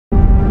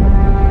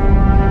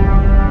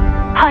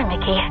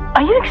Mickey.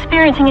 Are you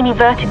experiencing any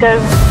vertigo?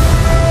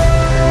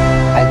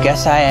 I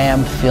guess I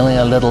am feeling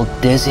a little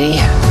dizzy.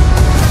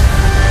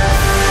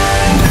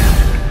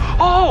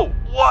 Oh,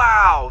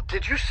 wow!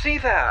 Did you see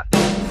that?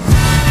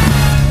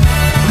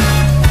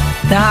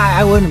 Now,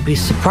 I wouldn't be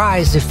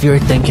surprised if you're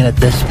thinking at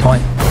this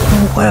point,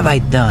 what have I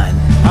done?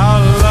 How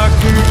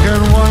lucky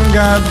can one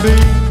guy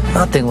be?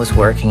 Nothing was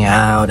working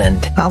out,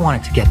 and I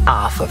wanted to get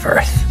off of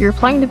Earth. You're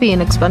applying to be an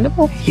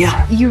expendable?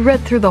 Yeah. You read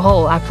through the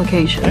whole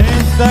application. Ain't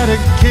that a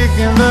kick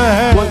in the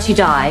head? Once you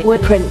die, we'll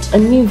print a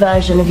new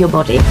version of your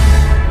body.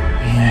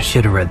 Yeah, I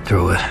should have read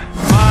through it.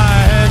 My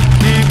head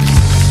keeps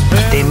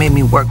spinning. They made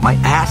me work my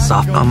ass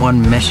off on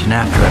one mission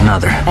after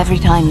another. Every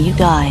time you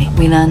die,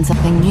 we learn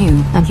something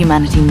new, and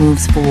humanity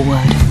moves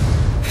forward.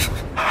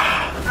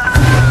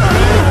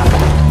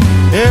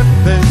 If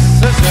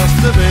this is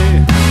just to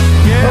be,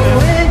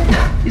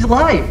 yeah, He's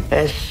alive.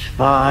 It's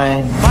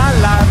fine. my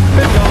life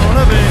is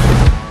gonna be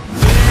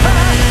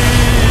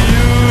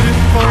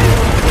beautiful.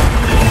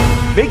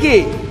 Vicky,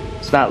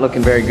 it's not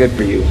looking very good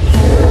for you.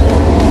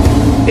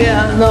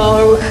 Yeah,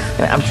 no.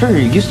 I'm sure you're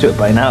used to it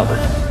by now, but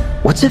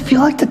what's it feel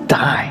like to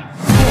die?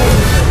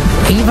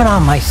 Even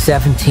on my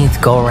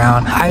 17th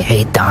go-around, I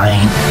hate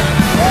dying.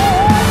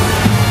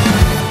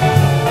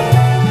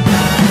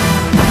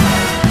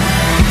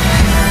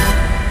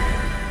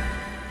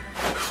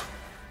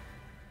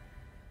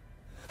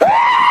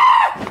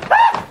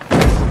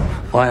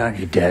 Why aren't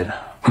you dead?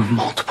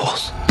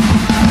 Multiples.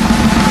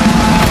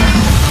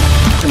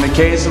 In the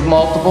case of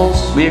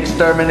multiples, we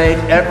exterminate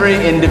every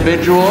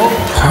individual.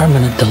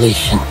 Permanent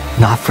deletion.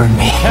 Not for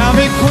me. Tell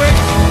me quick.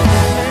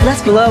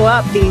 Let's blow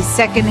up these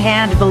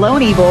second-hand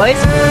baloney boys.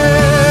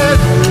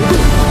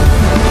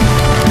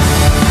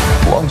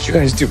 Why don't you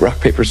guys do rock,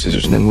 paper,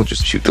 scissors, and then we'll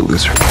just shoot the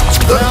loser.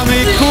 Tell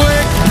me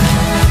quick.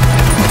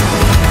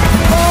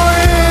 Oh,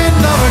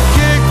 another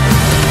kick.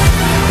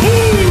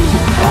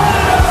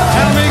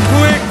 Tell me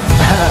quick.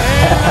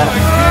 Another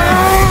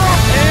kick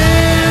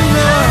in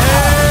the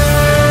head.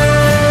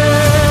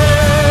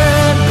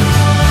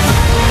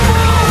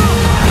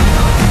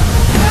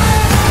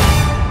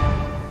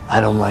 I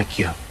don't like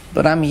you.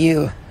 But I'm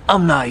you.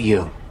 I'm not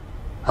you.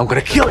 I'm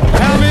gonna kill you.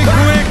 Tell me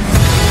quick.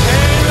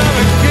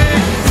 Another